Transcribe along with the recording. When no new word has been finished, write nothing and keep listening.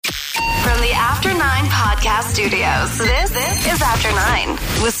Podcast Studios. This is After 9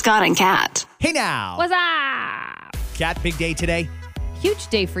 with Scott and Kat. Hey now. What's up? Kat, big day today. Huge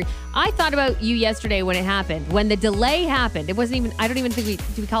day for you. I thought about you yesterday when it happened. When the delay happened. It wasn't even, I don't even think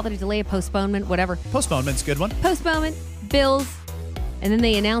do we call it a delay, a postponement, whatever. Postponement's a good one. Postponement, Bills. And then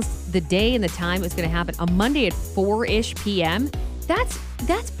they announced the day and the time it was going to happen on Monday at 4-ish p.m.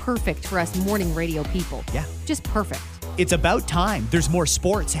 That's perfect for us morning radio people. Yeah. Just perfect. It's about time. There's more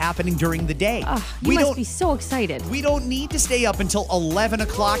sports happening during the day. You must be so excited. We don't need to stay up until 11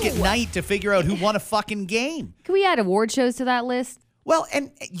 o'clock at night to figure out who won a fucking game. Can we add award shows to that list? Well, and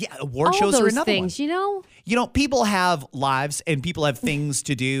yeah, award All shows are those another things, one. you know? You know, people have lives and people have things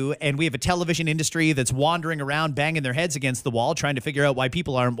to do, and we have a television industry that's wandering around banging their heads against the wall trying to figure out why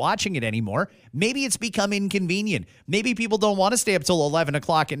people aren't watching it anymore. Maybe it's become inconvenient. Maybe people don't want to stay up till 11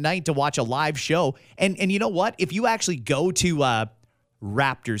 o'clock at night to watch a live show. And you know what? If you actually go to a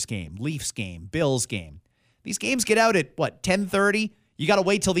Raptors game, Leafs game, Bills game, these games get out at, 10:30? You got to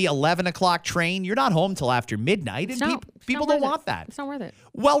wait till the 11 o'clock train. You're not home till after midnight. And people don't want that. It's not worth it.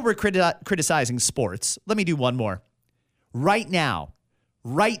 While we're criticizing sports, let me do one more. Right now,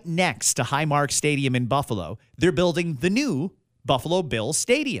 right next to Highmark Stadium in Buffalo, they're building the new Buffalo Bills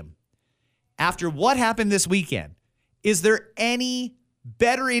Stadium. After what happened this weekend, is there any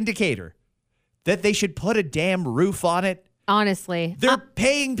better indicator that they should put a damn roof on it? Honestly. They're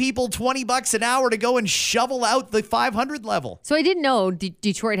paying people $20 an hour to go and shovel out the 500 level. So I didn't know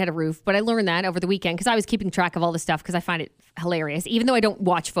Detroit had a roof, but I learned that over the weekend because I was keeping track of all this stuff because I find it hilarious. Even though I don't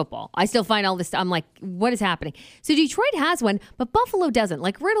watch football, I still find all this stuff. I'm like, what is happening? So Detroit has one, but Buffalo doesn't.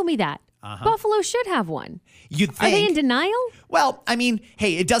 Like, riddle me that. Buffalo should have one. You'd think. Are they in denial? Well, I mean,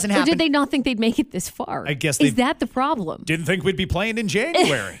 hey, it doesn't happen. Or did they not think they'd make it this far? I guess Is that the problem? Didn't think we'd be playing in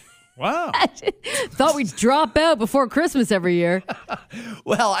January. Wow. Thought we'd drop out before Christmas every year.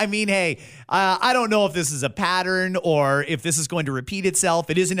 Well, I mean, hey, I don't know if this is a pattern or if this is going to repeat itself.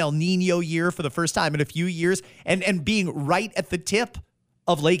 It is an El Nino year for the first time in a few years, and being right at the tip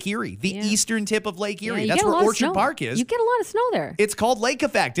of Lake Erie, the eastern tip of Lake Erie. That's where Orchard Park is. You get a lot of snow there. It's called lake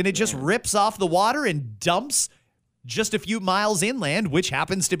effect, and it just rips off the water and dumps just a few miles inland, which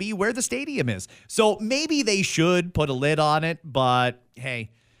happens to be where the stadium is. So maybe they should put a lid on it, but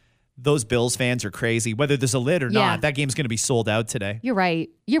hey, those Bills fans are crazy. Whether there's a lid or not, that game's going to be sold out today. You're right.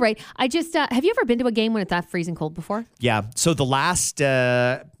 I just, have you ever been to a game when it's that freezing cold before? Yeah. So the last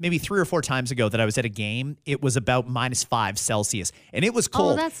maybe 3 or 4 times ago that I was at a game, it was about -5 Celsius. And it was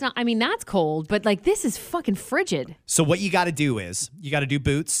cold. Oh, that's cold. But like, this is fucking frigid. So what you got to do is you got to do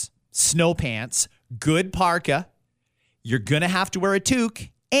boots, snow pants, good parka. You're going to have to wear a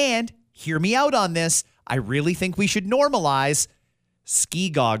toque. And hear me out on this. I really think we should normalize ski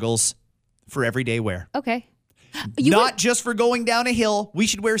goggles for everyday wear. Okay. Not just for going down a hill. We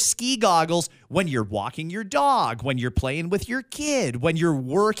should wear ski goggles when you're walking your dog, when you're playing with your kid, when you're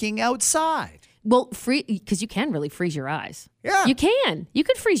working outside. Well, because you can really freeze your eyes. Yeah. You can. You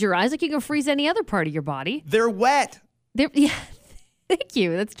could freeze your eyes like you can freeze any other part of your body. They're wet. Yeah. Thank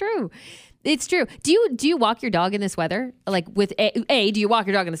you. That's true. It's true. Do you walk your dog in this weather? Like with do you walk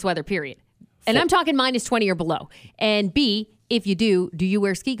your dog in this weather, period? And I'm talking -20 or below. And B, if you do you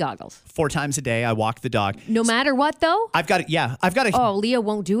wear ski goggles? 4 times a day, I walk the dog. No matter what, though? I've got it. Oh, Leo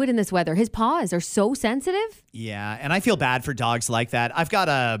won't do it in this weather. His paws are so sensitive. Yeah, and I feel bad for dogs like that. I've got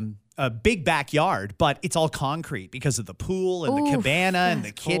a big backyard, but it's all concrete because of the pool and the cabana and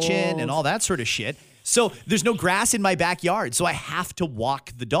the kitchen and all that sort of shit. So there's no grass in my backyard. So I have to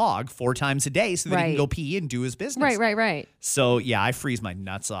walk the dog 4 times a day so that he can go pee and do his business. Right. So yeah, I freeze my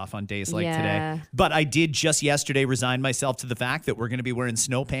nuts off on days like today. But I did just yesterday resign myself to the fact that we're going to be wearing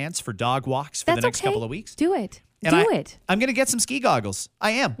snow pants for dog walks for the next couple of weeks. Do it. And I'm going to get some ski goggles.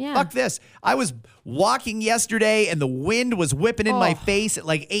 I am. Yeah. Fuck this. I was walking yesterday and the wind was whipping in my face at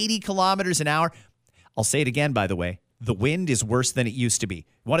like 80 kilometers an hour. I'll say it again, by the way. The wind is worse than it used to be.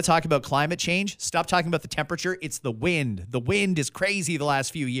 You want to talk about climate change? Stop talking about the temperature. It's the wind. The wind is crazy the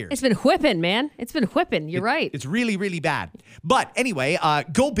last few years. It's been whipping, man. It's been whipping. You're right. It's really, really bad. But anyway,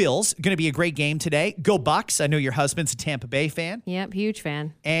 go Bills. Going to be a great game today. Go Bucks. I know your husband's a Tampa Bay fan. Yep, huge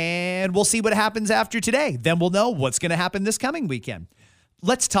fan. And we'll see what happens after today. Then we'll know what's going to happen this coming weekend.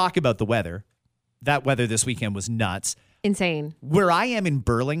 Let's talk about the weather. That weather this weekend was nuts. Insane. Where I am in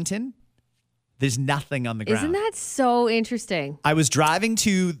Burlington, there's nothing on the ground. Isn't that so interesting? I was driving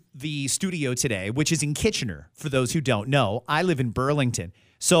to the studio today, which is in Kitchener. For those who don't know, I live in Burlington.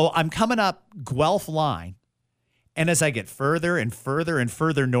 So I'm coming up Guelph Line. And as I get further and further and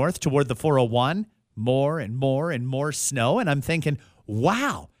further north toward the 401, more and more and more snow. And I'm thinking,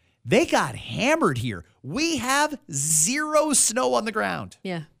 wow, they got hammered here. We have 0 snow on the ground.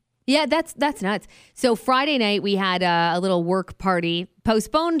 Yeah. Yeah, that's nuts. So Friday night we had a little work party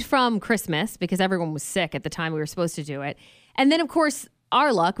postponed from Christmas because everyone was sick at the time we were supposed to do it. And then, of course,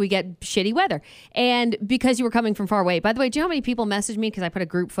 our luck, we get shitty weather. And because you were coming from far away, by the way, do you know how many people messaged me because I put a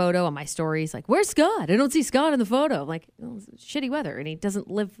group photo on my stories? Like, where's Scott? I don't see Scott in the photo. I'm like, oh, it's shitty weather. And he doesn't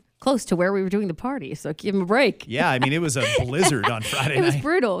live close to where we were doing the party. So give him a break. Yeah, I mean, it was a blizzard on Friday night. It was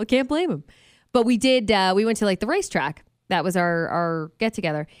brutal. I can't blame him. But we did, we went to like the racetrack. That was our get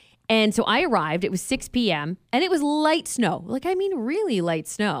together. And so I arrived, it was 6 p.m. and it was light snow. Like, I mean, really light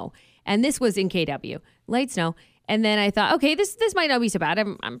snow. And this was in KW, light snow. And then I thought, okay, this might not be so bad.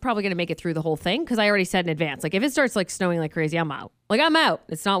 I'm probably going to make it through the whole thing because I already said in advance, like if it starts like snowing like crazy, I'm out. Like I'm out.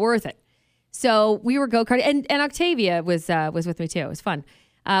 It's not worth it. So we were go-karting and Octavia was with me too. It was fun.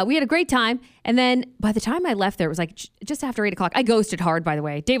 We had a great time. And then by the time I left there, it was like just after 8 o'clock. I ghosted hard, by the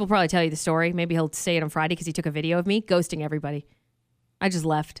way. Dave will probably tell you the story. Maybe he'll say it on Friday because he took a video of me ghosting everybody. I just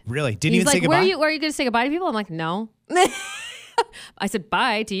left. Really? Didn't He's even like, say goodbye? Where are you going to say goodbye to people? I'm like, no. I said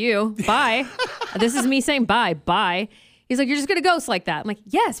bye to you. Bye. This is me saying bye. Bye. He's like, you're just going to ghost like that. I'm like,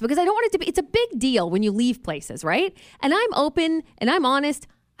 yes, because I don't want it to be, it's a big deal when you leave places, right? And I'm open and I'm honest.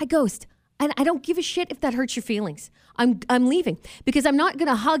 I ghost. And I don't give a shit if that hurts your feelings. I'm leaving because I'm not going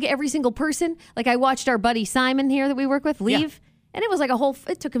to hug every single person. Like I watched our buddy Simon here that we work with leave. Yeah. And it was like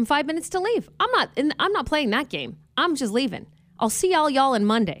it took him 5 minutes to leave. I'm not playing that game. I'm just leaving. I'll see all y'all on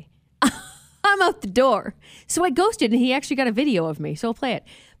Monday. I'm out the door. So I ghosted and he actually got a video of me. So I'll play it.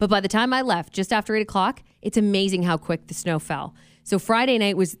 But by the time I left, just after 8 o'clock, it's amazing how quick the snow fell. So Friday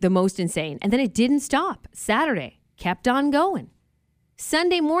night was the most insane. And then it didn't stop. Saturday kept on going.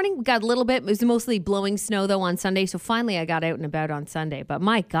 Sunday morning, we got a little bit. It was mostly blowing snow, though, on Sunday. So finally, I got out and about on Sunday. But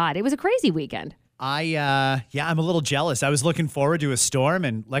my God, it was a crazy weekend. I'm a little jealous. I was looking forward to a storm,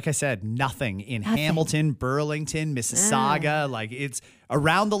 and like I said, nothing in Hamilton, Burlington, Mississauga. Like, it's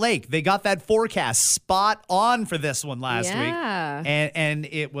around the lake. They got that forecast spot on for this one last week. And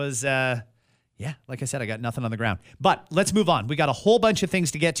it was... like I said, I got nothing on the ground. But let's move on. We got a whole bunch of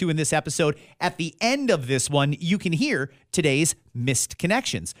things to get to in this episode. At the end of this one, you can hear today's Missed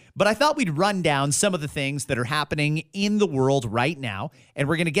Connections. But I thought we'd run down some of the things that are happening in the world right now. And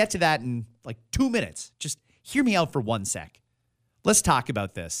we're going to get to that in like 2 minutes. Just hear me out for 1 sec. Let's talk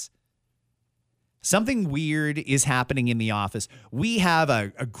about this. Something weird is happening in the office. We have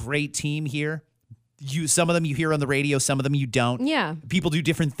a great team here. Some of them you hear on the radio, some of them you don't. Yeah. People do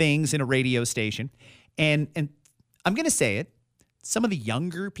different things in a radio station. And I'm going to say it. Some of the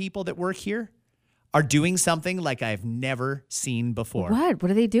younger people that work here are doing something like I've never seen before. What?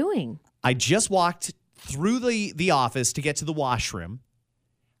 What are they doing? I just walked through the office to get to the washroom,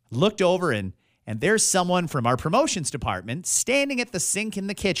 looked over, and there's someone from our promotions department standing at the sink in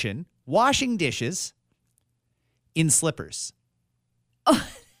the kitchen, washing dishes in slippers. Oh.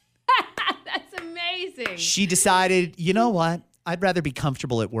 That's amazing. She decided, you know what? I'd rather be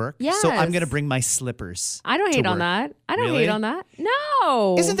comfortable at work. Yes. So I'm going to bring my slippers. I don't hate on that. I don't hate on that.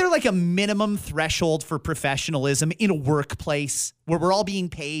 No. Isn't there like a minimum threshold for professionalism in a workplace where we're all being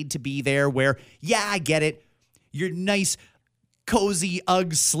paid to be there where, yeah, I get it. Your nice, cozy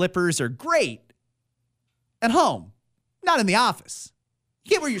Ugg slippers are great at home, not in the office. You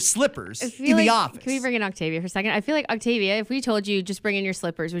can't wear your slippers in the office. Can we bring in Octavia for a second? I feel like, Octavia, if we told you just bring in your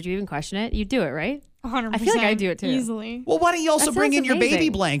slippers, would you even question it? You'd do it, right? 100%. I feel like I'd do it too. Easily. Well, why don't you also bring in your baby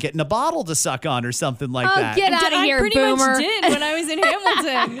amazing. blanket and a bottle to suck on or something like that? Get out of here, I pretty boomer. much did when I was in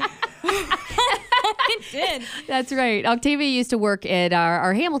Hamilton. I did. That's right. Octavia used to work at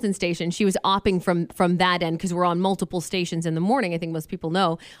our Hamilton station. She was opping from that end because we're on multiple stations in the morning. I think most people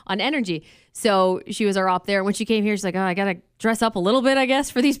know on Energy. So she was our op there. And when she came here, she's like, oh, I got to dress up a little bit, I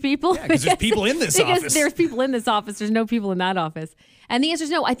guess, for these people. Yeah, because there's people in this office. There's people in this office. There's no people in that office. And the answer is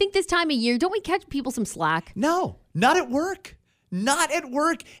no. I think this time of year, don't we catch people some slack? No, not at work. Not at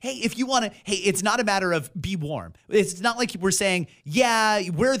work. Hey, if you want to, it's not a matter of be warm. It's not like we're saying, yeah,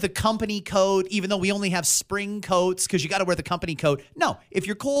 wear the company coat, even though we only have spring coats because you got to wear the company coat. No, if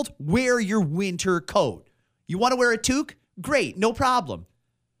you're cold, wear your winter coat. You want to wear a toque? Great, no problem.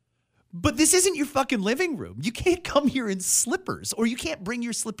 But this isn't your fucking living room. You can't come here in slippers, or you can't bring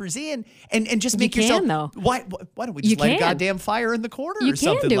your slippers in and just make yourself. Though. Why don't we just light a goddamn fire in the corner or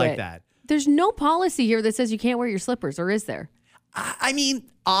something like that? There's no policy here that says you can't wear your slippers, or is there? I mean,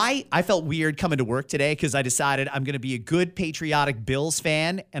 I felt weird coming to work today because I decided I'm going to be a good patriotic Bills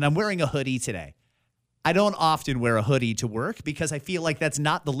fan, and I'm wearing a hoodie today. I don't often wear a hoodie to work because I feel like that's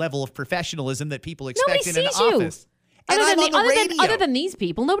not the level of professionalism that people expect in an office. And I'm on the radio. Other than these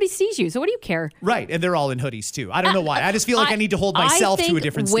people, nobody sees you. So what do you care? Right, and they're all in hoodies too. I don't know why. I just feel like I need to hold myself to a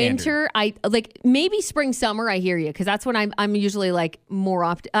different winter, standard. I like maybe spring, summer. I hear you because that's when I'm usually like more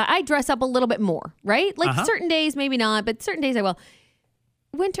I dress up a little bit more, right? Like certain days, maybe not, but certain days I will.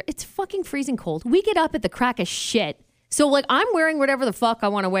 Winter, it's fucking freezing cold. We get up at the crack of shit. So, like, I'm wearing whatever the fuck I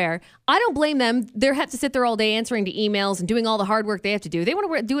want to wear. I don't blame them. They have to sit there all day answering to emails and doing all the hard work they have to do. They want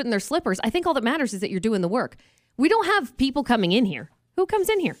to do it in their slippers. I think all that matters is that you're doing the work. We don't have people coming in here. Who comes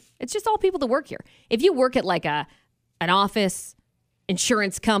in here? It's just all people that work here. If you work at, like, an office,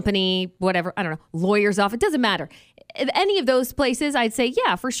 insurance company, whatever, I don't know, lawyer's office, it doesn't matter. If any of those places, I'd say,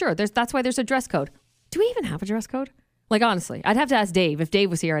 yeah, for sure. That's why there's a dress code. Do we even have a dress code? Like, honestly, I'd have to ask Dave. If Dave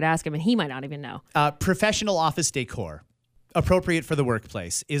was here, I'd ask him, and he might not even know. Professional office decor, appropriate for the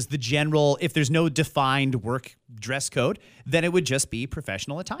workplace, is the general, if there's no defined work dress code, then it would just be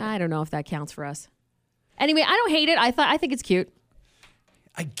professional attire. I don't know if that counts for us. Anyway, I don't hate it. I think it's cute.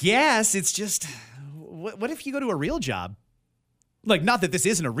 I guess it's just, what if you go to a real job? Like, not that this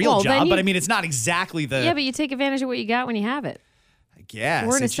isn't a real job, but I mean, it's not exactly the... Yeah, but you take advantage of what you got when you have it. I guess.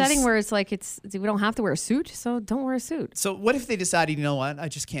 We're in a setting where it's like, we don't have to wear a suit, so don't wear a suit. So what if they decided, you know what, I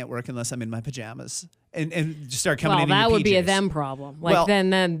just can't work unless I'm in my pajamas and just start coming in your PJs? Well, that would be a them problem. Like,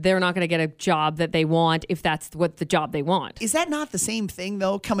 then they're not going to get a job that they want if that's what the job they want. Is that not the same thing,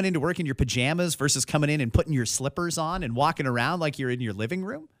 though, coming into work in your pajamas versus coming in and putting your slippers on and walking around like you're in your living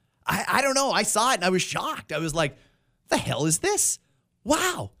room? I don't know. I saw it and I was shocked. I was like, the hell is this?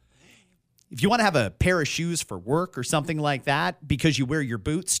 Wow. If you want to have a pair of shoes for work or something like that because you wear your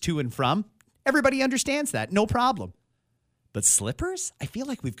boots to and from, everybody understands that. No problem. But slippers? I feel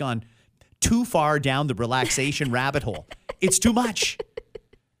like we've gone too far down the relaxation rabbit hole. It's too much.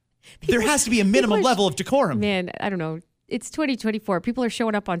 There has to be a minimum level of decorum. Man, I don't know. It's 2024. People are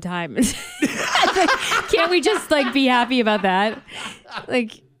showing up on time. Can't we just like be happy about that?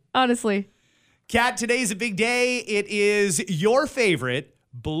 Like, honestly. Kat, today's a big day. It is your favorite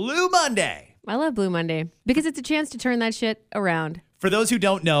Blue Monday. I love Blue Monday because it's a chance to turn that shit around. For those who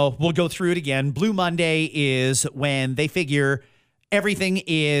don't know, we'll go through it again. Blue Monday is when they figure everything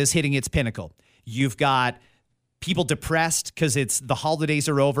is hitting its pinnacle. You've got people depressed because the holidays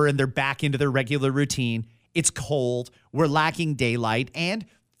are over and they're back into their regular routine. It's cold. We're lacking daylight and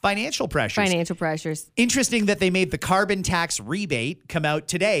financial pressures. Interesting that they made the carbon tax rebate come out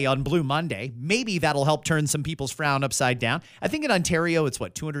today on Blue Monday. Maybe that'll help turn some people's frown upside down. I think in Ontario, it's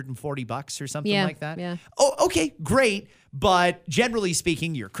what, $240 or something like that? Yeah. Oh, okay, great. But generally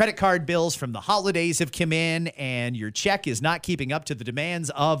speaking, your credit card bills from the holidays have come in and your check is not keeping up to the demands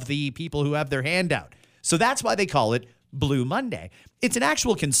of the people who have their hand out. So that's why they call it Blue Monday. It's an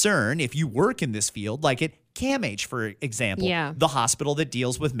actual concern if you work in this field, like at CAMH, for example, the hospital that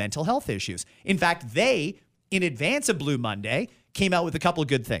deals with mental health issues. In fact, they, in advance of Blue Monday, came out with a couple of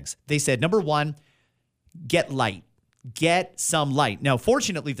good things. They said, number one, get light. Get some light. Now,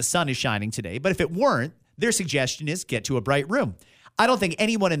 fortunately, the sun is shining today, but if it weren't, their suggestion is get to a bright room. I don't think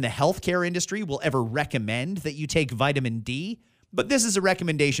anyone in the healthcare industry will ever recommend that you take vitamin D, but this is a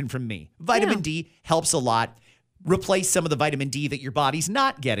recommendation from me. Vitamin D helps a lot. Replace some of the vitamin D that your body's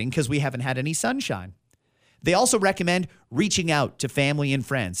not getting because we haven't had any sunshine. They also recommend reaching out to family and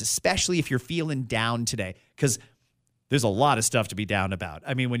friends, especially if you're feeling down today, because there's a lot of stuff to be down about.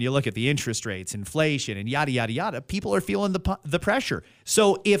 I mean, when you look at the interest rates, inflation, and yada, yada, yada, people are feeling the pressure.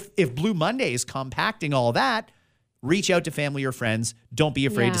 So if Blue Monday is compacting all that, reach out to family or friends. Don't be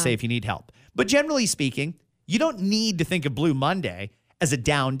afraid to say if you need help. But generally speaking, you don't need to think of Blue Monday as a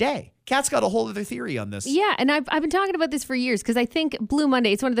down day. Kat's got a whole other theory on this. Yeah, and I've been talking about this for years because I think Blue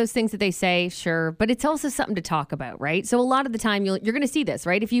Monday, it's one of those things that they say, sure, but it's also something to talk about, right? So a lot of the time you're going to see this,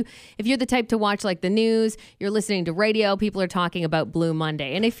 right? If you're the type to watch like the news, you're listening to radio, people are talking about Blue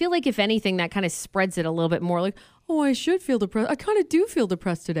Monday. And I feel like if anything, that kind of spreads it a little bit more like, oh, I should feel depressed. I kind of do feel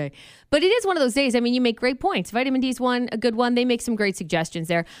depressed today. But it is one of those days. I mean, you make great points. Vitamin D is a good one. They make some great suggestions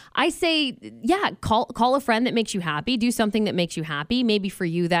there. I say, call a friend that makes you happy. Do something that makes you happy. Maybe for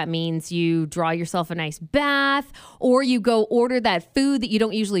you, that means you draw yourself a nice bath, or you go order that food that you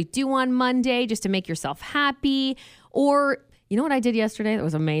don't usually do on Monday just to make yourself happy. Or, you know what I did yesterday that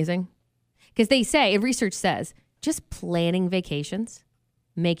was amazing? Because they say, research says, just planning vacations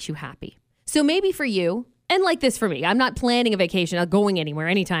makes you happy. So maybe for you, and like this for me, I'm not planning a vacation or going anywhere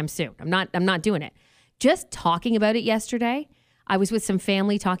anytime soon. I'm not doing it. Just talking about it yesterday, I was with some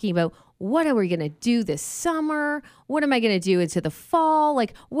family talking about what are we going to do this summer? What am I going to do into the fall?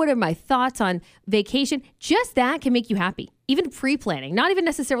 Like, what are my thoughts on vacation? Just that can make you happy. even pre-planning, not even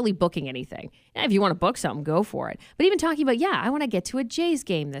necessarily booking anything. Yeah, if you want to book something, go for it. But even talking about, I want to get to a Jays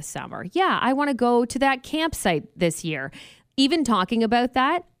game this summer. Yeah, I want to go to that campsite this year. Even talking about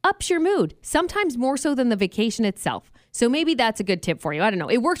that ups your mood, sometimes more so than the vacation itself. So maybe that's a good tip for you. I don't know.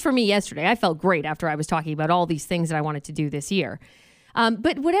 It worked for me yesterday. I felt great after I was talking about all these things that I wanted to do this year.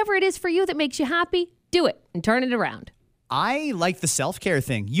 But whatever it is for you that makes you happy, do it and turn it around. I like the self-care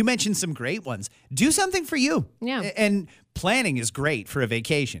thing. You mentioned some great ones. Do something for you. Yeah. And planning is great for a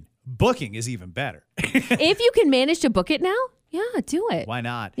vacation. Booking is even better. If you can manage to book it now, do it. Why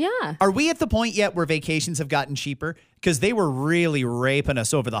not? Yeah. Are we at the point yet where vacations have gotten cheaper? Because they were really raping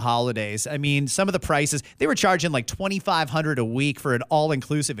us over the holidays. I mean, some of the prices, they were charging like $2,500 a week for an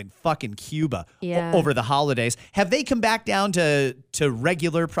all-inclusive in fucking Cuba over the holidays. Have they come back down to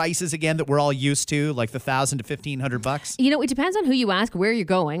regular prices again that we're all used to, like the $1,000 to $1,500? You know, it depends on who you ask, where you're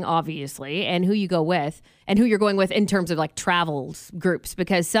going, obviously, and who you go with, and who you're going with in terms of like travel groups,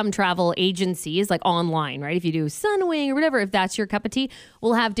 because some travel agencies, like online, right? If you do Sunwing or whatever, if that's your cup of tea,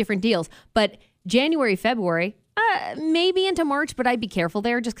 will have different deals. But January, February, maybe into March, but I'd be careful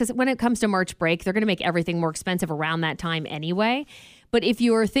there just because when it comes to March break, they're going to make everything more expensive around that time anyway. But if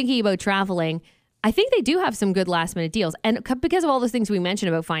you're thinking about traveling, I think they do have some good last minute deals. And because of all those things we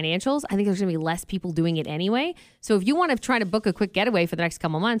mentioned about financials, I think there's going to be less people doing it anyway. So if you want to try to book a quick getaway for the next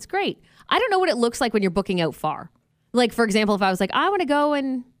couple months, great. I don't know what it looks like when you're booking out far. Like, for example, if I was like, I want to go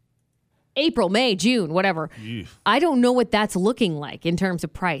in April, May, June, whatever. I don't know what that's looking like in terms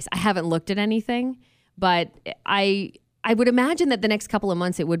of price. I haven't looked at anything. But I would imagine that the next couple of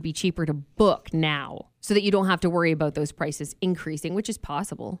months it would be cheaper to book now so that you don't have to worry about those prices increasing, which is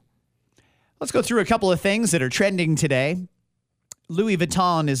possible. Let's go through a couple of things that are trending today. Louis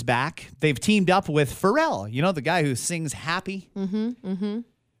Vuitton is back. They've teamed up with Pharrell, you know, the guy who sings Happy.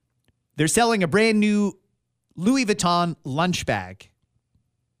 They're selling a brand new Louis Vuitton lunch bag.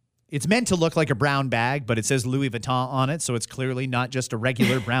 It's meant to look like a brown bag, but it says Louis Vuitton on it, so it's clearly not just a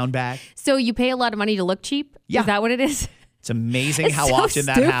regular brown bag. So you pay a lot of money to look cheap? Yeah. Is that what it is? It's amazing how so often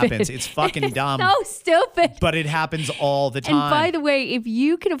that stupid. happens. It's fucking dumb. So stupid. But it happens all the time. And by the way, if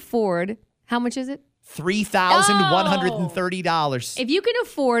you can afford, how much is it? $3,130. If you can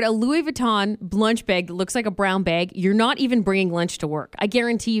afford a Louis Vuitton lunch bag that looks like a brown bag, you're not even bringing lunch to work. I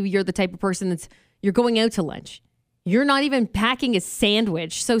guarantee you're the type of person you're going out to lunch. You're not even packing a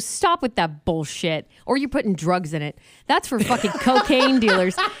sandwich. So stop with that bullshit. Or you're putting drugs in it. That's for fucking cocaine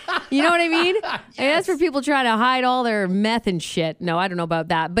dealers. You know what I mean? Yes. I mean? That's for people trying to hide all their meth and shit. No, I don't know about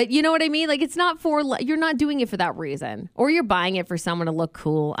that. But you know what I mean? Like, it's not you're not doing it for that reason. Or you're buying it for someone to look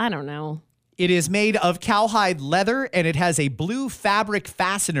cool. I don't know. It is made of cowhide leather, and it has a blue fabric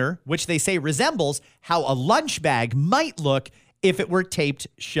fastener, which they say resembles how a lunch bag might look if it were taped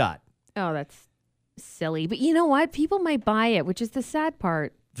shut. Oh, that's silly. But you know what? People might buy it, which is the sad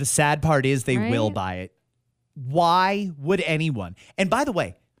part. The sad part is they will buy it. Why would anyone? And by the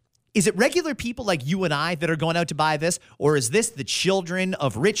way, is it regular people like you and I that are going out to buy this? Or is this the children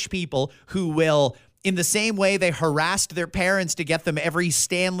of rich people who will, in the same way they harassed their parents to get them every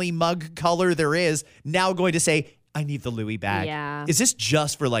Stanley mug color there is, now going to say, I need the Louis bag? Yeah. Is this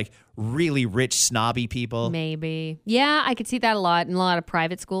just for like really rich, snobby people? Maybe. Yeah, I could see that a lot in a lot of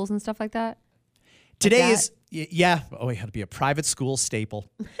private schools and stuff like that. Today is, oh, it had to be a private school staple.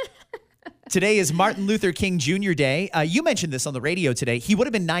 Today is Martin Luther King Jr. Day. You mentioned this on the radio today. He would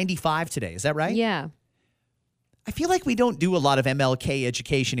have been 95 today. Is that right? Yeah. I feel like we don't do a lot of MLK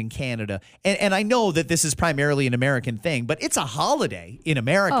education in Canada. And I know that this is primarily an American thing, but it's a holiday in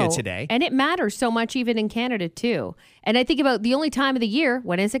America today. And it matters so much even in Canada, too. And I think about the only time of the year,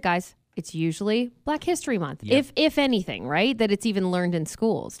 when is it, guys? It's usually Black History Month, if anything, right? That it's even learned in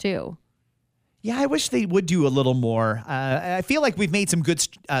schools, too. Yeah, I wish they would do a little more. I feel like we've made some good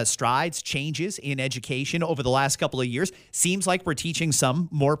strides, changes in education over the last couple of years. Seems like we're teaching some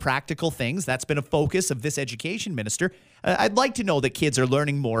more practical things. That's been a focus of this education minister. I'd like to know that kids are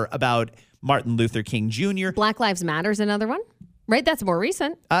learning more about Martin Luther King Jr. Black Lives Matter is another one, right? That's more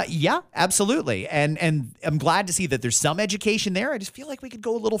recent. Yeah, absolutely. And I'm glad to see that there's some education there. I just feel like we could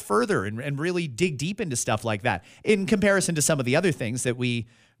go a little further and really dig deep into stuff like that in comparison to some of the other things that we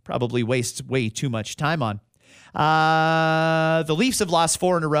probably waste way too much time on. The Leafs have lost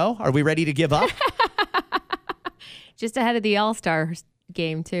 4 in a row. Are we ready to give up? Just ahead of the All-Star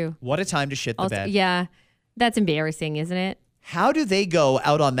game, too. What a time to shit the bed. Yeah, that's embarrassing, isn't it? How do they go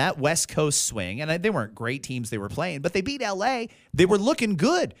out on that West Coast swing? And they weren't great teams they were playing, but they beat LA. They were looking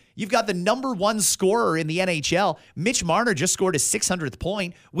good. You've got the number 1 scorer in the NHL. Mitch Marner just scored his 600th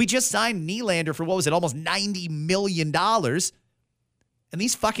point. We just signed Nylander for, what was it, almost $90 million. and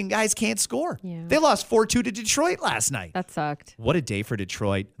these fucking guys can't score. Yeah. They lost 4-2 to Detroit last night. That sucked. What a day for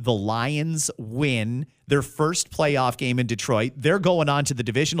Detroit. The Lions win their first playoff game in Detroit. They're going on to the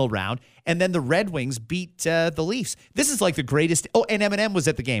divisional round. And then the Red Wings beat the Leafs. This is like the greatest. Oh, and Eminem was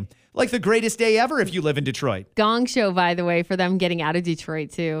at the game. Like the greatest day ever if you live in Detroit. Gong show, by the way, for them getting out of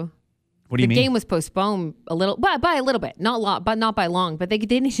Detroit, too. What do you The mean? game was postponed a little, by a little bit, not a lot, but not by long. But they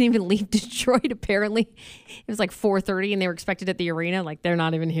didn't even leave Detroit. Apparently, it was like 4:30, and they were expected at the arena. Like they're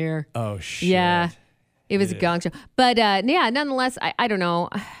not even here. Oh shit. Yeah, it was a gong show. But yeah, nonetheless, I don't know.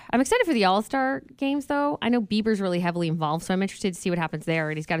 I'm excited for the All-Star games, though. I know Bieber's really heavily involved, so I'm interested to see what happens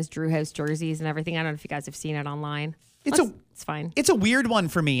there. And he's got his Drew House jerseys and everything. I don't know if you guys have seen it online. It's fine. It's a weird one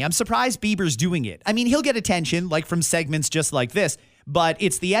for me. I'm surprised Bieber's doing it. I mean, he'll get attention like from segments just like this, but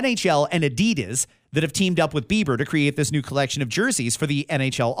it's the NHL and Adidas that have teamed up with Bieber to create this new collection of jerseys for the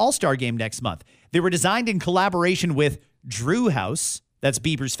NHL All-Star Game next month. They were designed in collaboration with Drew House, that's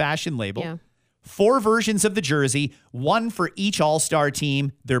Bieber's fashion label. Yeah. 4 versions of the jersey, one for each All-Star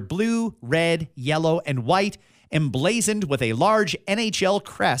team. They're blue, red, yellow, and white, emblazoned with a large NHL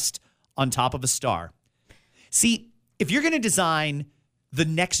crest on top of a star. See, if you're going to design the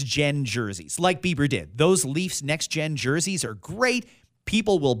next-gen jerseys like Bieber did, those Leafs next-gen jerseys are great.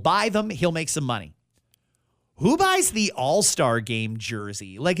 People will buy them. He'll make some money. Who buys the All-Star Game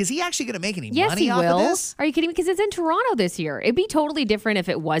jersey? Like, is he actually going to make any Yes, money he off will. of this? Are you kidding me? Because it's in Toronto this year. It'd be totally different if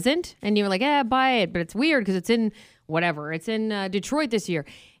it wasn't. And you were like, buy it. But it's weird because it's in whatever. It's in Detroit this year.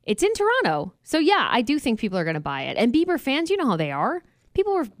 It's in Toronto. So, yeah, I do think people are going to buy it. And Bieber fans, you know how they are.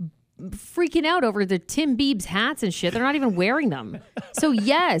 People were freaking out over the Tim Biebs hats and shit. They're not even wearing them. So,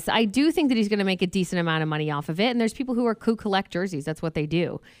 yes, I do think that he's going to make a decent amount of money off of it. And there's people who collect jerseys. That's what they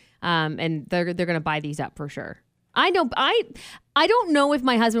do. And they're going to buy these up for sure. I don't know if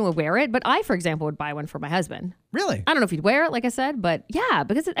my husband would wear it, but I, for example, would buy one for my husband. Really? I don't know if he'd wear it, like I said, but yeah,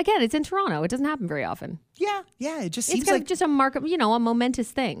 because again, it's in Toronto. It doesn't happen very often. Yeah. It just It's seems kind like of just a market, a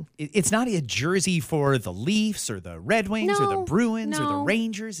momentous thing. it's not a jersey for the Leafs or the Red Wings or the No, Bruins or the no.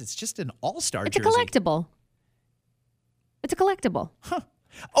 Rangers. It's just an All-Star It's jersey. a collectible. It's a collectible.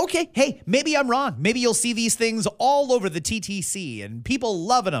 Okay, hey, maybe I'm wrong. Maybe you'll see these things all over the TTC and people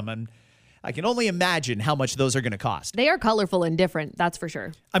loving them, and I can only imagine how much those are going to cost. They are colorful and different, that's for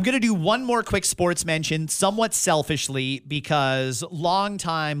sure. I'm going to do one more quick sports mention, somewhat selfishly, because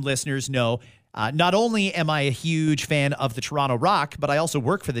longtime listeners know not only am I a huge fan of the Toronto Rock, but I also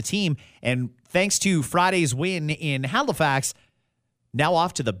work for the team. And thanks to Friday's win in Halifax, now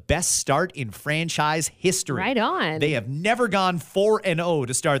off to the best start in franchise history. Right on. They have never gone 4-0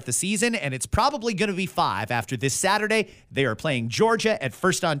 to start the season, and it's probably going to be 5 after this Saturday. They are playing Georgia at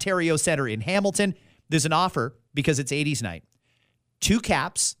First Ontario Centre in Hamilton. There's an offer because it's 80s night. 2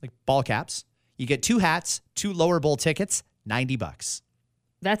 caps, like ball caps. You get 2 hats, 2 lower bowl tickets, $90.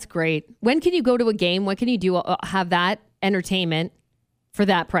 That's great. When can you go to a game? When can you do have that entertainment for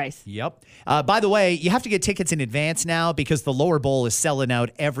that price? Yep. By the way, you have to get tickets in advance now because the lower bowl is selling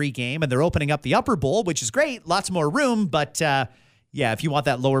out every game, and they're opening up the upper bowl, which is great. Lots more room. But yeah, if you want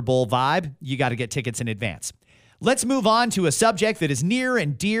that lower bowl vibe, you got to get tickets in advance. Let's move on to a subject that is near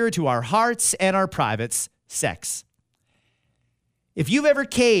and dear to our hearts and our privates, sex. If you've ever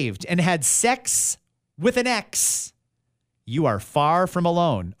caved and had sex with an ex, you are far from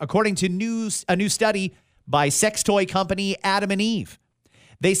alone, according to a new study by sex toy company Adam and Eve.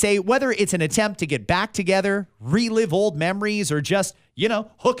 They say whether it's an attempt to get back together, relive old memories, or just,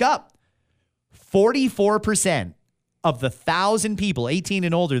 hook up, 44% of the 1,000 people 18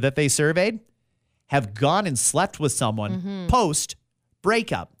 and older that they surveyed have gone and slept with someone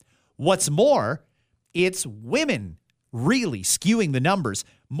post-breakup. What's more, it's women really skewing the numbers.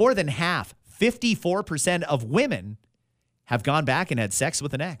 More than half, 54% of women have gone back and had sex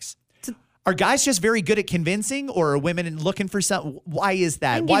with an ex. Are guys just very good at convincing, or are women looking for some? Why is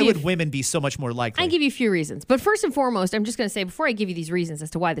that? Why would women be so much more likely? I can give you a few reasons. But first and foremost, I'm just going to say, before I give you these reasons as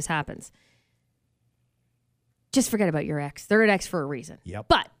to why this happens, just forget about your ex. They're an ex for a reason. Yep.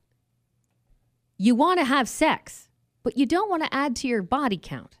 But you want to have sex, but you don't want to add to your body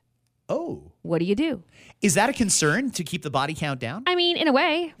count. Oh. What do? Is that a concern to keep the body count down? I mean, in a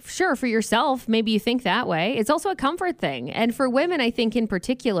way, sure, for yourself, maybe you think that way. It's also a comfort thing. And for women, I think in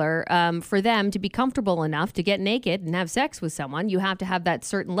particular, for them to be comfortable enough to get naked and have sex with someone, you have to have that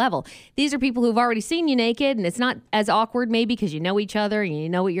certain level. These are people who've already seen you naked, and it's not as awkward maybe because you know each other and you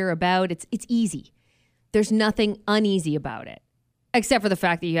know what you're about. It's easy. There's nothing uneasy about it, except for the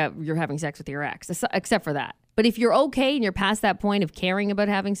fact that you're having sex with your ex, except for that. But if you're okay and you're past that point of caring about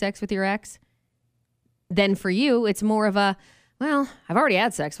having sex with your ex, then for you, it's more of a, well, I've already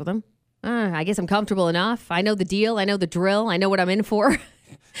had sex with him. I guess I'm comfortable enough. I know the deal. I know the drill. I know what I'm in for.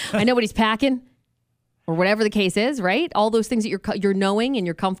 I know what he's packing, or whatever the case is, right? All those things that you're knowing and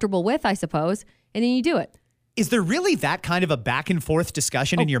you're comfortable with, I suppose, and then you do it. Is there really that kind of a back and forth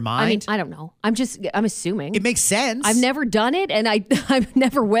discussion in your mind? I mean, I don't know. I'm assuming. It makes sense. I've never done it, and I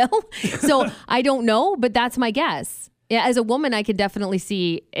never will. So I don't know, but that's my guess. Yeah, as a woman, I could definitely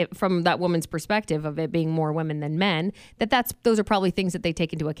see it from that woman's perspective of it being more women than men, those are probably things that they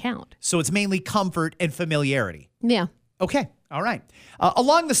take into account. So it's mainly comfort and familiarity. Yeah. Okay. All right.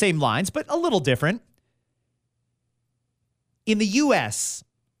 Along the same lines, but a little different. In the U.S.,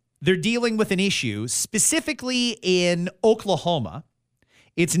 they're dealing with an issue specifically in Oklahoma.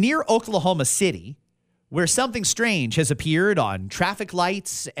 It's near Oklahoma City, where something strange has appeared on traffic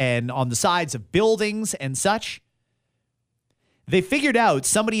lights and on the sides of buildings and such. They figured out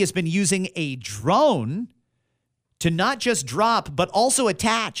somebody has been using a drone to not just drop, but also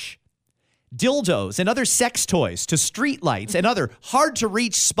attach dildos and other sex toys to streetlights and other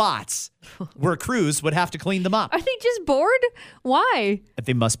hard-to-reach spots where crews would have to clean them up. Are they just bored? Why?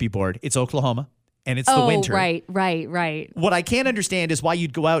 They must be bored. It's Oklahoma, and it's the winter. Right. What I can't understand is why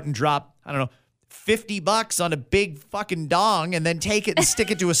you'd go out and drop, I don't know, $50 on a big fucking dong and then take it and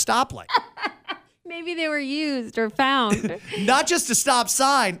stick it to a stoplight. Maybe they were used or found. Not just a stop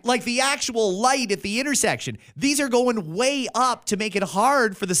sign, like the actual light at the intersection. These are going way up to make it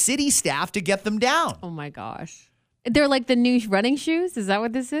hard for the city staff to get them down. Oh my gosh. They're like the new running shoes? Is that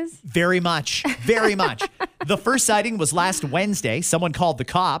what this is? Very much. Very much. The first sighting was last Wednesday. Someone called the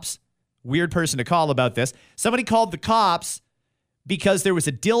cops. Weird person to call about this. Somebody called the cops because there was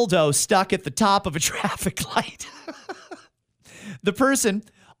a dildo stuck at the top of a traffic light. The person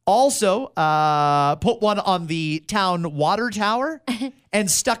also put one on the town water tower and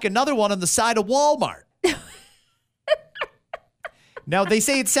stuck another one on the side of Walmart. Now, they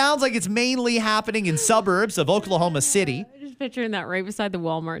say it sounds like it's mainly happening in suburbs of Oklahoma City. I'm just picturing that right beside the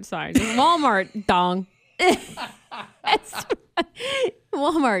Walmart sign. Walmart dong.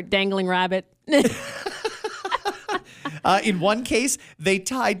 Walmart dangling rabbit. In one case, they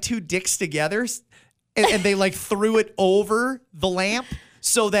tied two dicks together and they like threw it over the lamp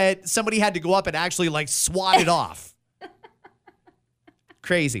so that somebody had to go up and actually like swat it off.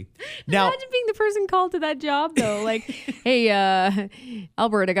 Crazy. Now, imagine being the person called to that job though. Like, hey,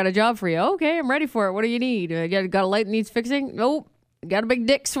 Albert, I got a job for you. Okay, I'm ready for it. What do you need? Got a light that needs fixing? Nope. Got a big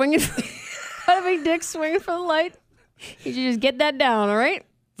dick swinging. Got a big dick swinging for the light. You should just get that down, all right?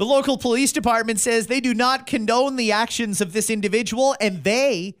 The local police department says they do not condone the actions of this individual, and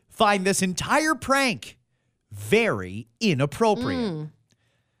they find this entire prank very inappropriate.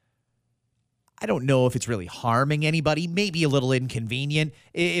 I don't know if it's really harming anybody, maybe a little inconvenient.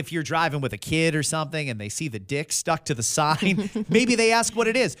 If you're driving with a kid or something and they see the dick stuck to the sign, maybe they ask what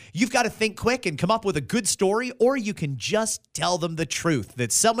it is. You've got to think quick and come up with a good story, or you can just tell them the truth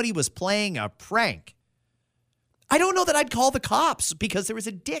that somebody was playing a prank. I don't know that I'd call the cops because there was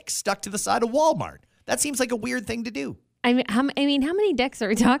a dick stuck to the side of Walmart. That seems like a weird thing to do. I mean, how many dicks are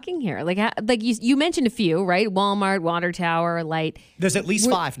we talking here? Like you mentioned a few, right? Walmart, water tower, light. There's at least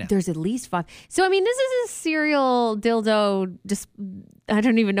 5 now. There's at least 5. So, I mean, this is a serial dildo. Just I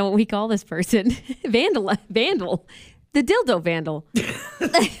don't even know what we call this person. Vandal. The dildo vandal.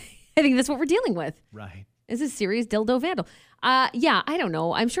 I think that's what we're dealing with. Right. It's a serious dildo vandal. Yeah, I don't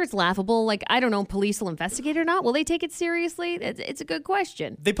know. I'm sure it's laughable. Like, I don't know, police will investigate or not. Will they take it seriously? It's a good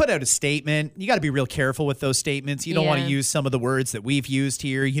question. They put out a statement. You got to be real careful with those statements. You don't want to use some of the words that we've used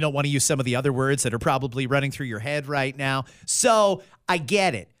here. You don't want to use some of the other words that are probably running through your head right now. So I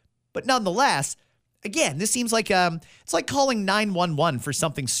get it. But nonetheless, again, this seems like it's like calling 911 for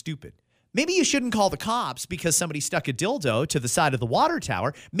something stupid. Maybe you shouldn't call the cops because somebody stuck a dildo to the side of the water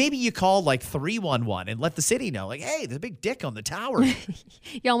tower. Maybe you call like 311 and let the city know, like, hey, there's a big dick on the tower.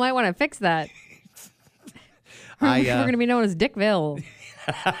 Y'all might want to fix that. We're going to be known as Dickville.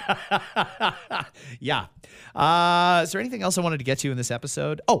 Yeah. Is there anything else I wanted to get to in this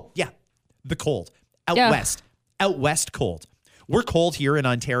episode? Oh, yeah. The cold. Out west cold. We're cold here in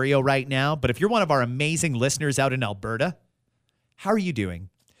Ontario right now, but if you're one of our amazing listeners out in Alberta, how are you doing?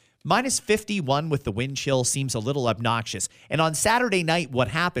 Minus 51 with the wind chill seems a little obnoxious. And on Saturday night, what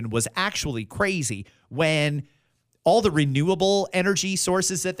happened was actually crazy when all the renewable energy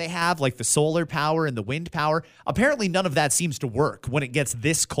sources that they have, like the solar power and the wind power, apparently none of that seems to work when it gets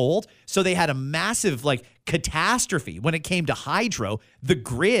this cold. So they had a massive catastrophe when it came to hydro. The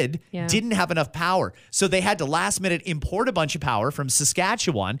grid didn't have enough power. So they had to last minute import a bunch of power from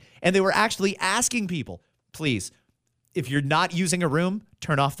Saskatchewan. And they were actually asking people, please, If you're not using a room,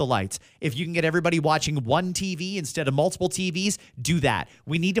 turn off the lights. If you can get everybody watching one TV instead of multiple TVs, do that.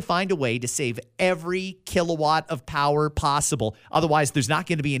 We need to find a way to save every kilowatt of power possible. Otherwise, there's not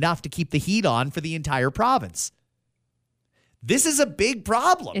going to be enough to keep the heat on for the entire province. This is a big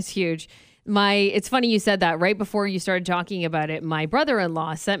problem. It's huge. It's funny you said that. Right before you started talking about it, my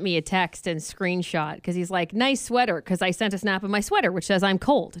brother-in-law sent me a text and screenshot because he's like, nice sweater, because I sent a snap of my sweater, which says I'm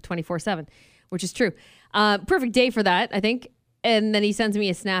cold 24/7, which is true. Perfect day for that, I think. And then he sends me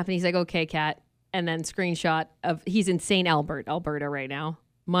a snap and he's like, okay, Kat. And then screenshot of, he's in St. Albert, Alberta right now.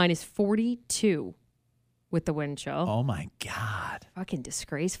 Mine is 42 with the wind chill. Oh my God. Fucking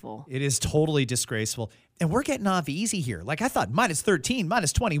disgraceful. It is totally disgraceful. And we're getting off easy here. Like I thought, minus 13,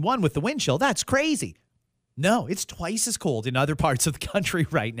 minus 21 with the wind chill. That's crazy. No, it's twice as cold in other parts of the country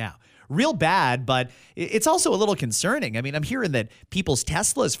right now. Real bad, but it's also a little concerning. I mean, I'm hearing that people's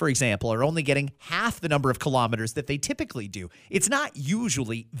Teslas, for example, are only getting half the number of kilometers that they typically do. It's not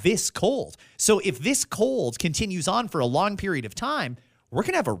usually this cold. So if this cold continues on for a long period of time, we're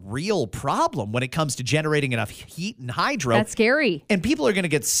going to have a real problem when it comes to generating enough heat and hydro. That's scary. And people are going to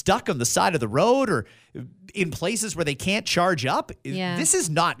get stuck on the side of the road or in places where they can't charge up. Yeah. This is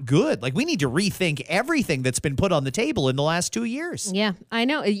not good. Like, we need to rethink everything that's been put on the table in the last 2 years. Yeah, I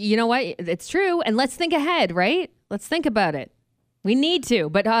know. You know what? It's true. And let's think ahead, right? Let's think about it. We need to.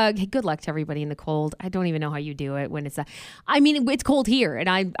 But good luck to everybody in the cold. I don't even know how you do it when it's I mean, it's cold here, and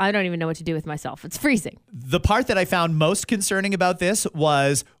I don't even know what to do with myself. It's freezing. The part that I found most concerning about this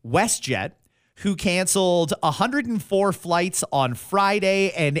was WestJet, who canceled 104 flights on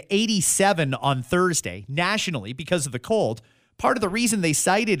Friday and 87 on Thursday nationally because of the cold. Part of the reason they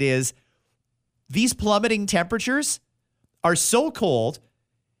cited is these plummeting temperatures are so cold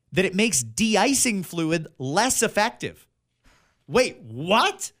that it makes de-icing fluid less effective. Wait,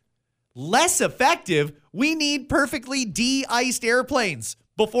 what? Less effective? We need perfectly de-iced airplanes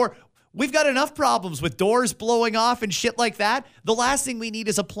before... We've got enough problems with doors blowing off and shit like that. The last thing we need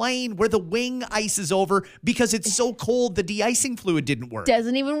is a plane where the wing ices over because it's so cold the de-icing fluid didn't work.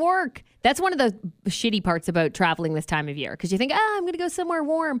 Doesn't even work. That's one of the shitty parts about traveling this time of year, because you think, I'm going to go somewhere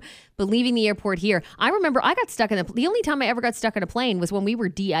warm. But leaving the airport here, I remember I got stuck in the only time I ever got stuck in a plane was when we were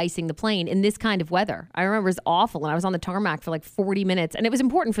de-icing the plane in this kind of weather. I remember it was awful, and I was on the tarmac for like 40 minutes, and it was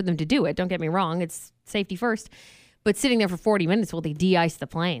important for them to do it. Don't get me wrong. It's safety first. But sitting there for 40 minutes while they de-ice the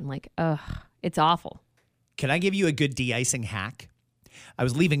plane, like, it's awful. Can I give you a good de-icing hack? I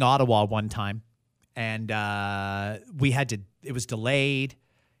was leaving Ottawa one time, and it was delayed,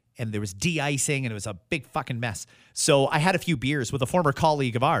 and there was de-icing, and it was a big fucking mess. So I had a few beers with a former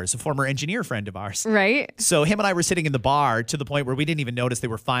colleague of ours, a former engineer friend of ours. Right. So him and I were sitting in the bar to the point where we didn't even notice they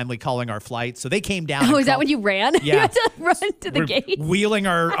were finally calling our flight. So they came down. Oh, is that when you ran? Yeah. You had to run to the We're gate? Wheeling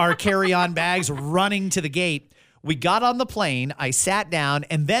our carry-on bags, running to the gate. We got on the plane, I sat down,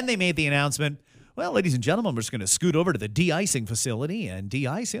 and then they made the announcement, well, ladies and gentlemen, we're just going to scoot over to the de-icing facility and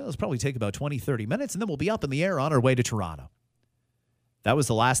de-ice. It'll probably take about 20, 30 minutes, and then we'll be up in the air on our way to Toronto. That was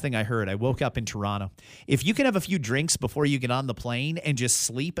the last thing I heard. I woke up in Toronto. If you can have a few drinks before you get on the plane and just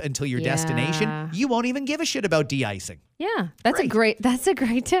sleep until your destination, you won't even give a shit about de-icing. Yeah, that's a great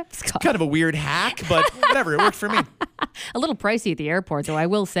tip, Scott. Kind of a weird hack, but whatever. It worked for me. A little pricey at the airport, though, I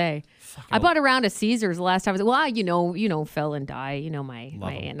will say. I bought a round of Caesars the last time. I was well, Phil and Di, my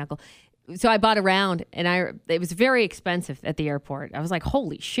aunt and uncle. So I bought a round, and it was very expensive at the airport. I was like,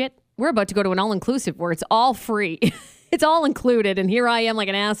 holy shit, we're about to go to an all-inclusive where it's all free. It's all included, and here I am like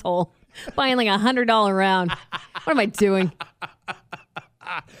an asshole buying like $100 round. What am I doing?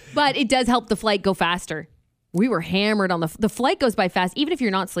 But it does help the flight go faster. We were hammered on the flight goes by fast, even if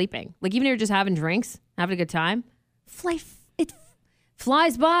you're not sleeping. Like, even if you're just having drinks, having a good time. It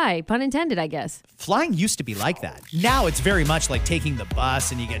flies by, pun intended, I guess. Flying used to be like that. Now it's very much like taking the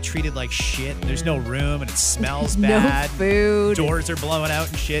bus and you get treated like shit and there's no room and it smells bad. No food. Doors are blowing out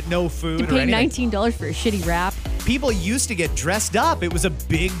and shit. No food You or pay anything. $19 for a shitty wrap. People used to get dressed up. It was a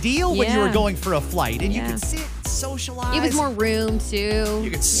big deal when you were going for a flight and you could sit, socialize. It was more room, too.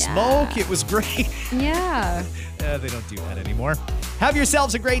 You could smoke. It was great. Yeah. They don't do that anymore. Have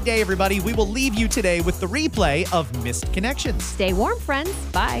yourselves a great day, everybody. We will leave you today with the replay of Missed Connections. Stay warm, friends.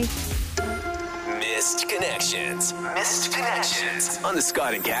 Bye. Missed Connections. Missed Connections on the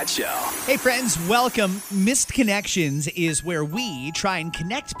Scott and Kat Show. Hey, friends, welcome. Missed Connections is where we try and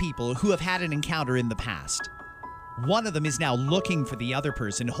connect people who have had an encounter in the past. One of them is now looking for the other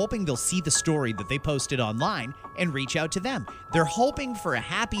person, hoping they'll see the story that they posted online and reach out to them. They're hoping for a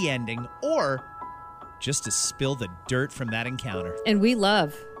happy ending or just to spill the dirt from that encounter. And we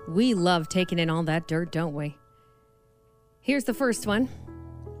love taking in all that dirt, don't we? Here's the first one.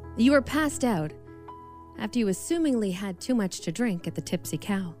 You are passed out after you assumingly had too much to drink at the Tipsy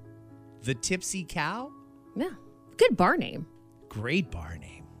Cow. The Tipsy Cow? Yeah, good bar name. Great bar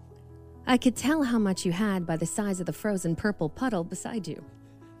name. I could tell how much you had by the size of the frozen purple puddle beside you.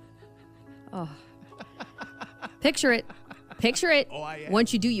 Oh. Picture it. Picture it. Oh, I am.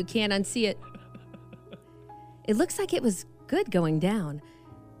 Once you do, you can't unsee it. It looks like it was good going down.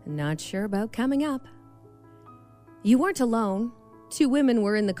 Not sure about coming up. You weren't alone. 2 women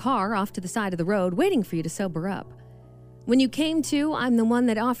were in the car off to the side of the road waiting for you to sober up. When you came to, I'm the one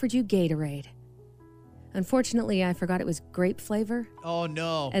that offered you Gatorade. Unfortunately, I forgot it was grape flavor, Oh,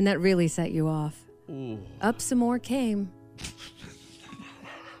 no. and that really set you off. Ooh. Up some more came.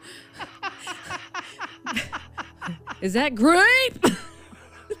 Is that grape?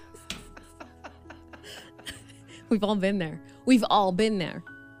 We've all been there. We've all been there.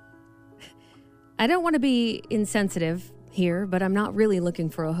 I don't want to be insensitive here, but I'm not really looking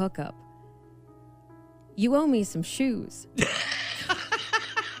for a hookup. You owe me some shoes.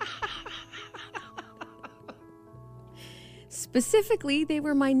 Specifically, they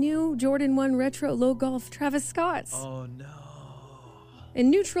were my new Jordan 1 Retro Low Golf Travis Scotts. Oh, no.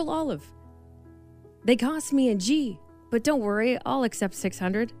 In neutral olive. They cost me a G, but don't worry, I'll accept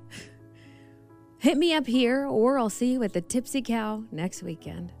 600. Hit me up here, or I'll see you at the Tipsy Cow next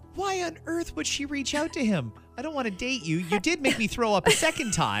weekend. Why on earth would she reach out to him? I don't want to date you. You did make me throw up a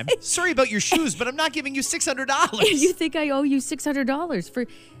second time. Sorry about your shoes, but I'm not giving you $600. You think I owe you $600 for...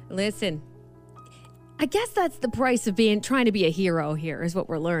 Listen, I guess that's the price of trying to be a hero here, is what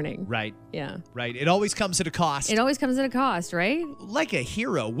we're learning. Right, Yeah. right. It always comes at a cost. It always comes at a cost, right? Like a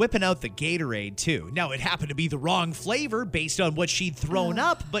hero whipping out the Gatorade, too. Now, it happened to be the wrong flavor based on what she'd thrown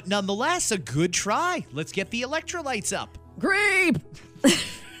up, but nonetheless, a good try. Let's get the electrolytes up. Grape!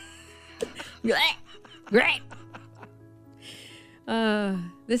 Grape!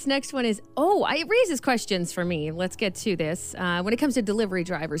 This next one is, it raises questions for me. Let's get to this. When it comes to delivery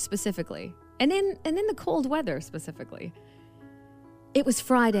drivers specifically, and in the cold weather specifically. It was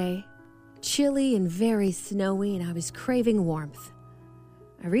Friday, chilly and very snowy, and I was craving warmth.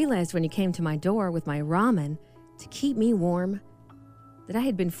 I realized when you came to my door with my ramen to keep me warm that I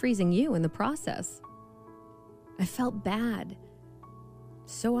had been freezing you in the process. I felt bad,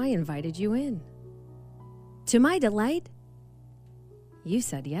 so I invited you in. To my delight, you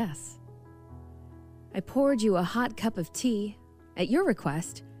said yes. I poured you a hot cup of tea at your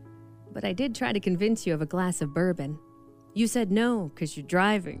request, but I did try to convince you of a glass of bourbon. You said no because you're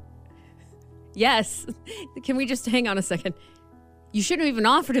driving. Yes. Can we just hang on a second? You shouldn't have even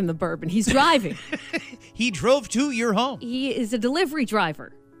offered him the bourbon. He's driving. He drove to your home. He is a delivery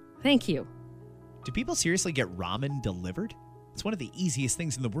driver. Thank you. Do people seriously get ramen delivered? It's one of the easiest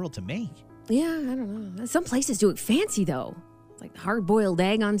things in the world to make. Yeah, I don't know. Some places do it fancy, though. Like hard-boiled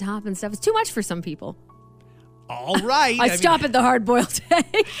egg on top and stuff. It's too much for some people. All right. I stop at the hard-boiled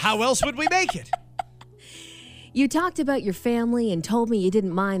egg. How else would we make it? You talked about your family and told me you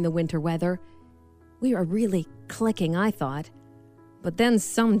didn't mind the winter weather. We were really clicking, I thought. But then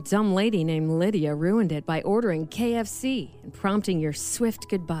some dumb lady named Lydia ruined it by ordering KFC and prompting your swift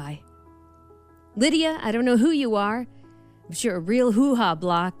goodbye. Lydia, I don't know who you are, but you're a real hoo-ha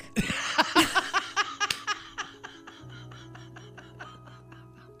block.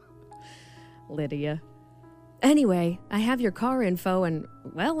 Lydia. Anyway, I have your car info and,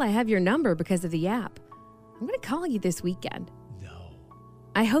 well, I have your number because of the app. I'm going to call you this weekend. No.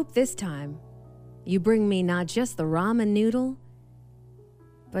 I hope this time you bring me not just the ramen noodle,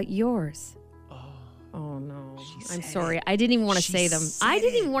 but yours. Oh no. I'm sorry. I didn't even want to say them. I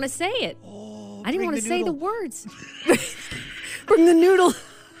didn't even want to say it. I didn't want to say the words. Bring the noodle.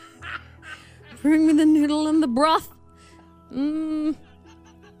 Bring me the noodle and the broth.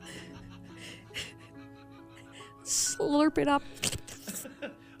 Slurp it up.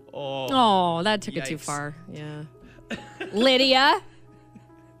 Oh, that took it too Yikes. far. Yeah. Lydia.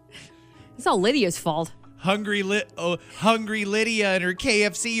 It's all Lydia's fault. Hungry Lydia and her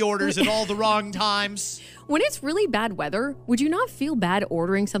KFC orders at all the wrong times. When it's really bad weather, would you not feel bad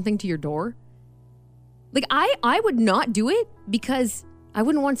ordering something to your door? Like, I would not do it because I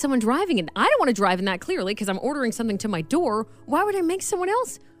wouldn't want someone driving it. I don't want to drive in that clearly because I'm ordering something to my door. Why would I make someone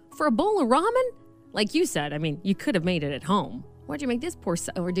else for a bowl of ramen? Like you said, I mean, you could have made it at home. Why'd you make this poor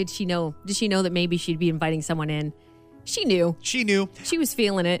or did she know that maybe she'd be inviting someone in? She knew. She knew. She was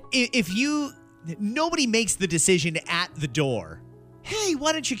feeling it. Nobody makes the decision at the door. Hey,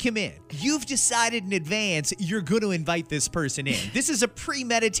 why don't you come in? You've decided in advance you're going to invite this person in. This is a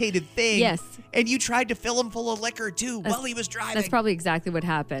premeditated thing. Yes. And you tried to fill him full of liquor, too, while he was driving. That's probably exactly what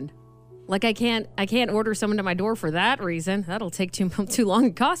happened. Like I can't order someone to my door for that reason. That'll take too long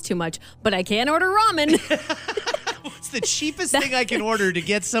and cost too much. But I can order ramen. What's the cheapest thing I can order to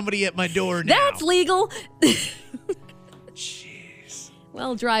get somebody at my door now? That's legal. Jeez.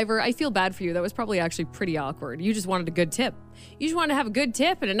 Well, driver, I feel bad for you. That was probably actually pretty awkward. You just wanted a good tip. You just wanted to have a good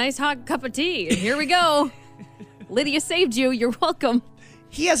tip and a nice hot cup of tea. And here we go. Lydia saved you. You're welcome.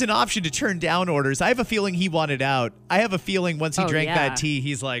 He has an option to turn down orders. I have a feeling he wanted out. I have a feeling once he drank that tea,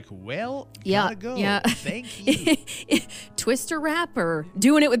 he's like, well, gotta go. Yeah. Thank you. Twister wrap or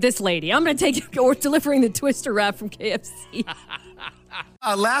doing it with this lady? I'm going to take or delivering the Twister wrap from KFC.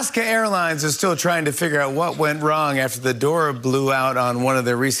 Alaska Airlines is still trying to figure out what went wrong after the door blew out on one of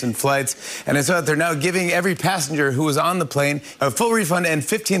their recent flights. And it's out they're now giving every passenger who was on the plane a full refund and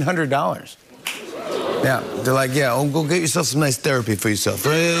 $1,500. Yeah, they're like, yeah, go get yourself some nice therapy for yourself.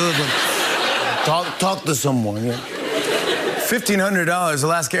 Talk to someone. Yeah. $1,500.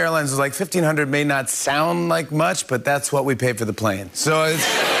 Alaska Airlines was like, $1,500 may not sound like much, but that's what we pay for the plane. So it's...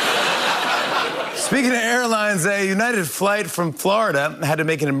 Speaking of airlines, a United flight from Florida had to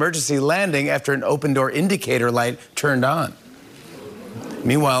make an emergency landing after an open-door indicator light turned on.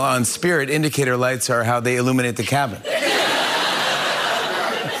 Meanwhile, on Spirit, indicator lights are how they illuminate the cabin.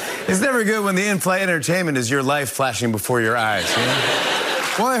 It's never good when the in-flight entertainment is your life flashing before your eyes. You know?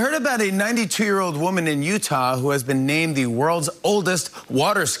 Well, I heard about a 92-year-old woman in Utah who has been named the world's oldest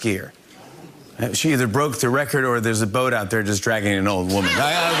water skier. She either broke the record or there's a boat out there just dragging an old woman.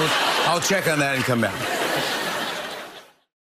 I'll check on that and come back.